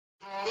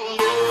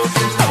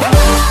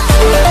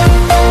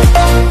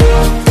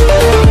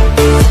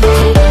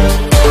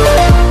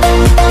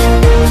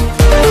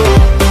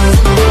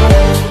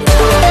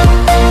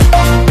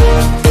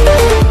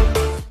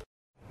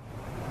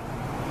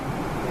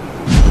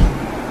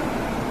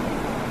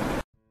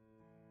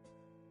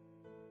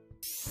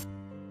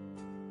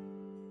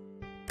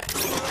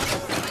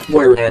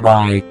Where am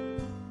I?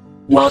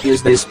 What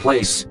is this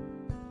place?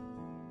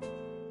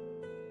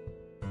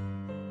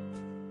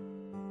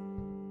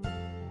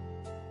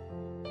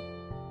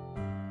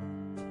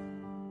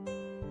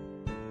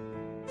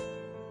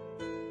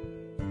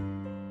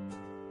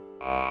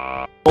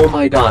 Oh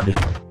my god.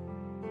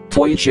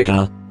 Toy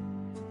Chica.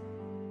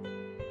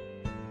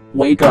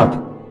 Wake up.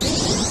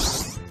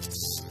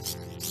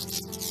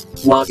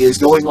 What is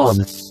going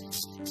on?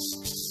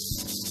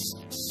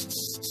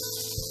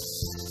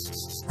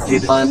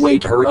 Did I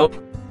wake her up?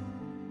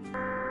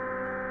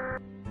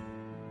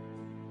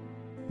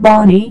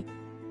 Bonnie?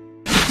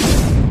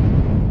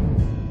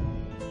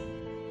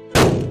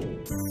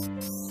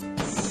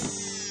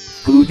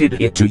 Who did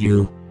it to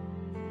you?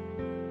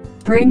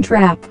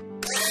 Springtrap.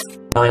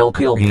 I'll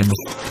kill him.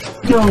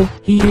 No,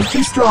 he is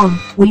too strong.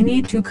 We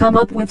need to come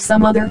up with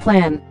some other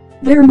plan.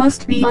 There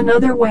must be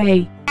another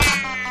way.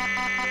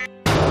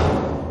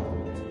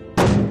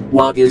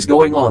 What is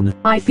going on?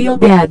 I feel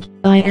bad.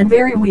 I am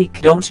very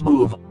weak. Don't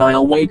move.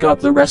 I'll wake up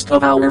the rest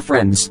of our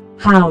friends.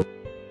 How?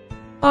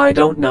 I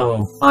don't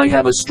know. I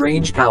have a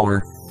strange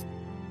power.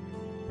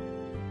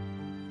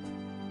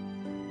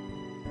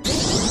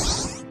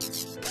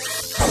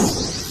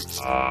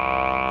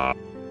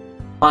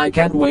 I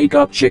can wake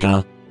up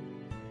Chica.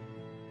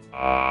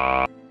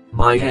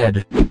 My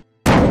head.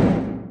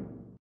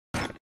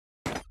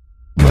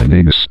 My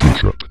name is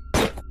Springtrap.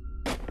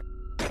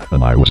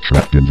 And I was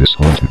trapped in this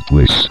haunted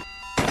place.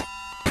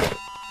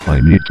 I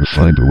need to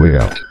find a way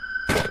out.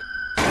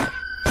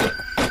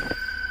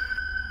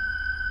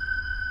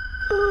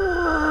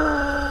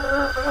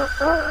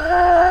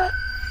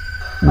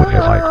 What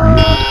have I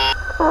created?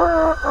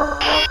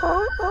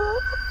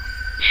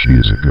 She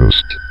is a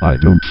ghost. I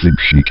don't think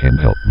she can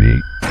help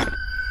me.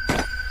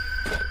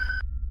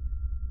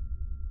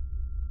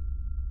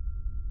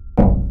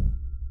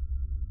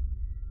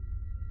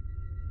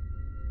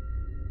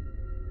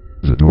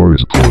 The door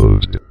is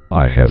closed.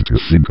 I have to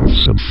think of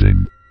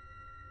something.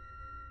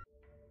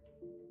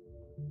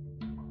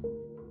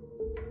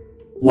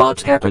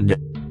 What happened?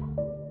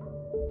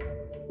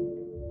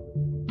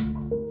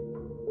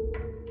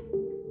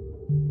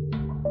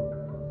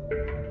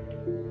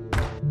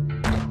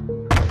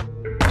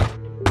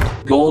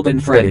 Golden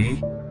Freddy?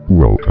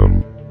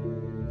 Welcome.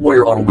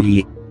 Where are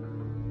we?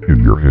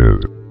 In your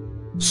head.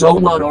 So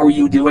what are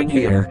you doing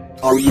here?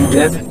 Are you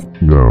dead?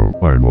 No,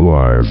 I'm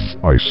alive.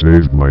 I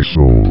saved my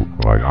soul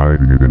by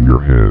hiding it in your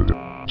head.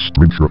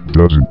 Springtrap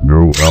doesn't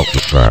know about the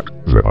fact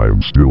that I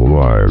am still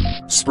alive.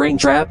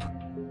 Springtrap?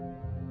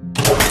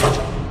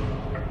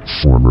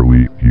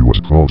 Formerly, he was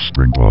called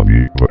Spring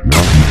Bonnie, but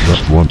now he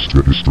just wants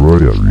to destroy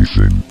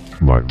everything.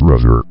 My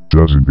brother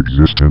doesn't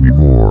exist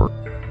anymore.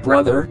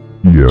 Brother?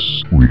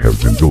 Yes, we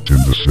have been built in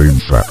the same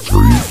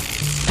factory,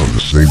 on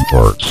the same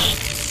parts.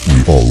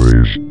 We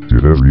always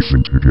did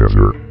everything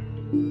together,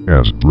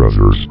 as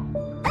brothers.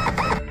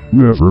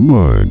 Never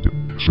mind.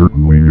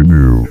 Certainly you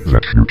knew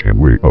that you can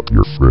wake up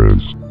your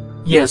friends.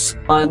 Yes,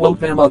 I woke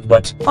them up,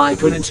 but I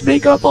couldn't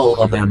make up all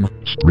of them.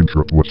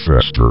 Springtrap was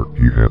faster.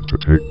 He had to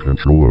take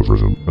control over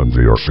them, and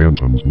they are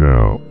phantoms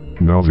now.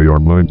 Now they are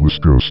mindless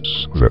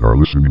ghosts that are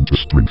listening to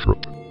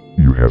Springtrap.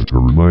 You have to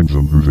remind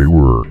them who they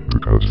were,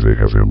 because they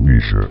have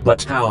amnesia.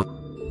 But how?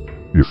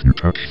 If you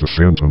touch the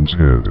phantom's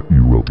head,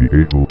 you will be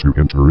able to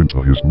enter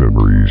into his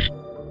memories.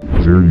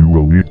 There you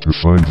will need to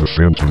find the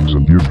phantoms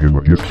and give him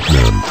a gift,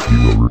 then he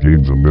will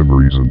regain the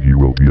memories and he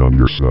will be on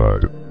your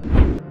side.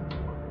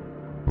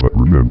 But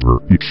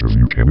remember, each of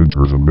you can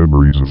enter the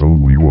memories of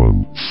only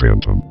one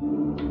phantom.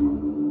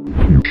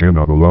 You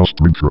cannot allow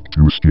Springtrap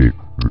to escape,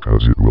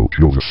 because it will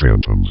kill the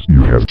phantoms.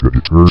 You have to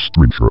deter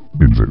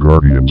Springtrap in the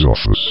Guardian's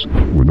office.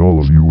 When all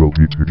of you will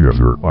be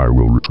together, I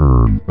will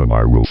return, and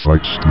I will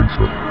fight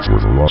Springtrap for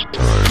the last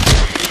time.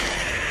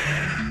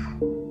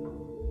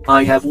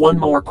 I have one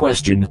more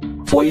question.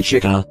 Toy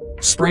Chica.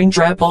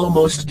 Springtrap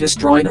almost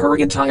destroyed her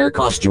entire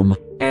costume,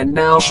 and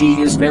now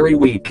she is very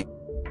weak.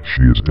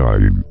 She is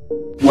dying.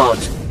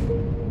 What?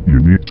 You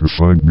need to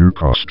find new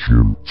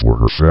costume for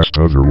her fast,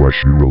 otherwise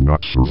she will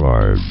not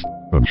survive,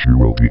 and she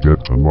will be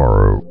dead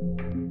tomorrow.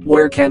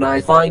 Where can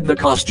I find the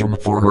costume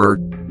for her?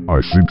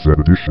 I think that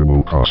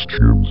additional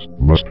costumes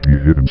must be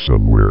hidden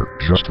somewhere,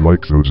 just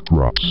like those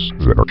props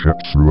that are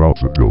kept throughout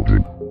the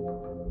building.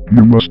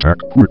 You must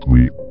act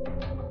quickly.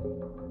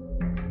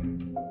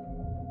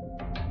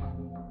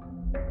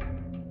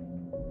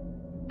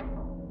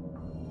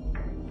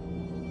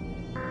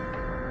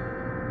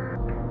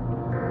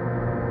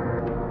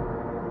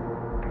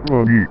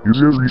 Bonnie,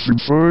 is everything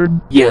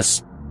fine?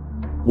 Yes.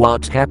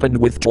 What happened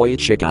with Toy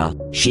Chica?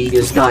 She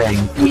is dying.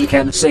 We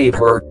can save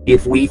her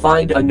if we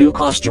find a new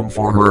costume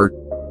for her.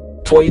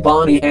 Toy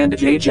Bonnie and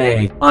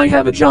JJ, I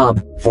have a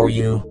job for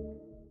you.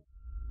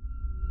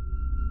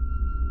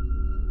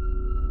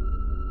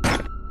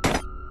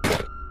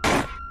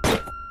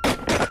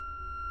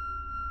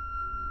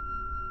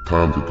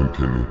 Time to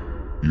continue.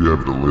 You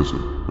have to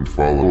listen and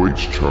follow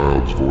each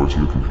child's voice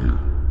you can hear.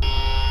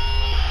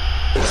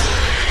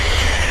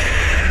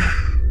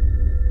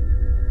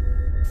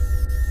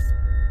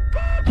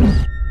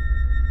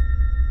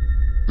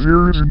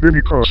 find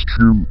any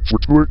costume for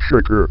Toy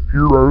Chica,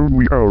 here are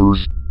only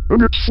hours.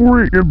 And it's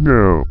 4 AM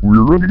now.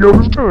 We're running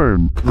out of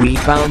time. We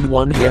found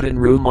one hidden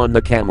room on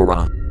the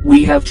camera.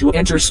 We have to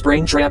enter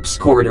Springtrap's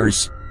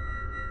corridors.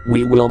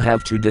 We will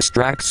have to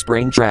distract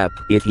Springtrap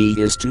if he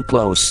is too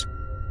close.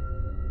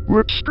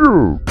 Let's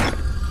go.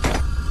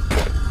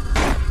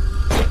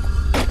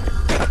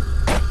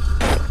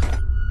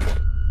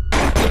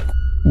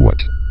 What?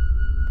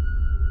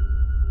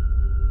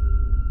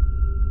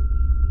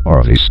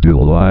 Are they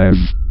still alive?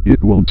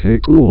 It won't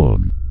take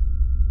long.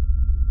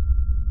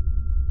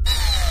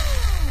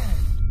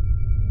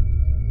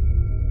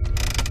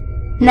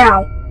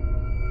 Now.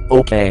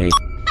 Okay.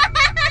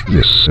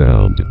 This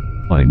sound.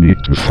 I need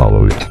to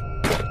follow it.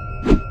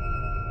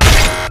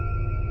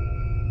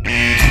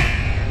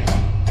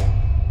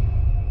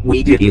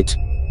 We did it.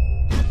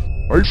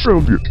 I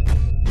found it.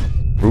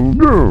 Oh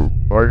no,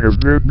 I have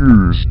bad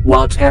news.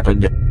 What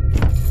happened?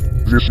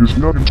 This is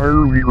not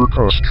entirely her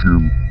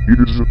costume. It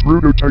is a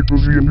prototype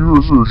of the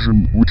newer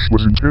version, which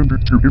was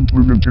intended to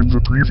implement in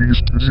the previous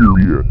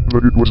pizzeria,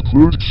 but it was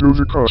closed so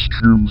the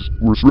costumes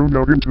were thrown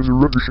out into the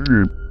rubbish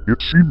bin.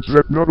 It seems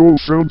that not all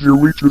found their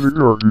way to the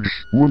garbage.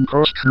 One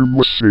costume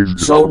was saved.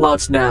 So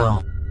what's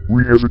now?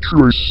 We have a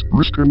choice.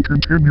 Risk and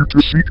continue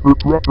to seek her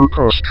proper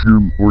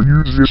costume, or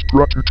use this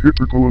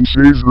prototypical and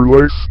save her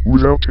life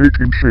without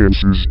taking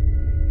chances.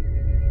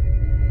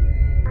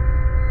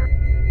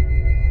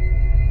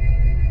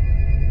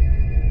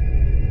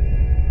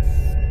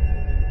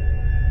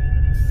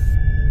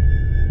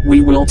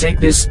 We will take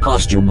this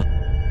costume.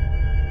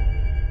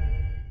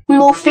 We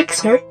will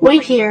fix her.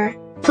 Wait here,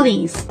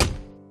 please.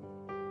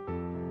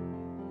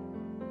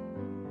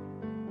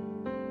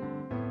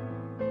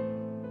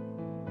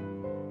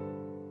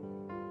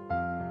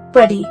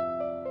 Ready.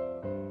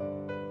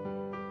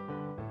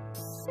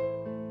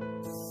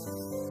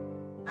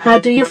 How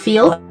do you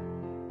feel?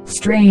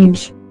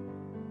 Strange.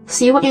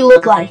 See what you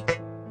look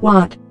like.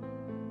 What?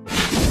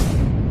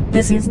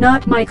 This is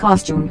not my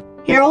costume.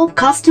 Your old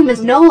costume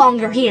is no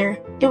longer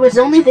here. It was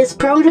only this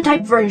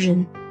prototype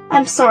version.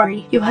 I'm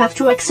sorry, you have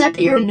to accept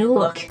your new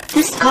look.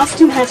 This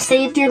costume has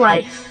saved your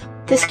life.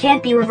 This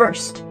can't be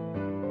reversed.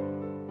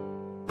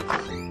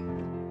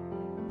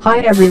 Hi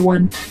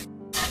everyone.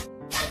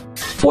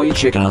 Toy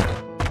Chica.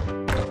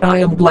 I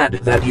am glad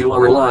that you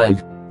are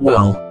alive.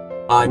 Well,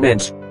 I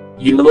meant,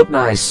 you look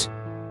nice.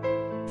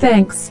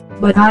 Thanks,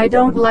 but I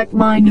don't like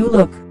my new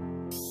look.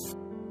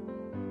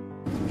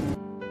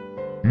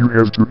 You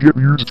have to get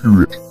used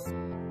to it.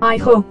 I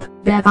hope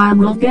that I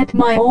will get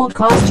my old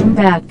costume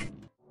back.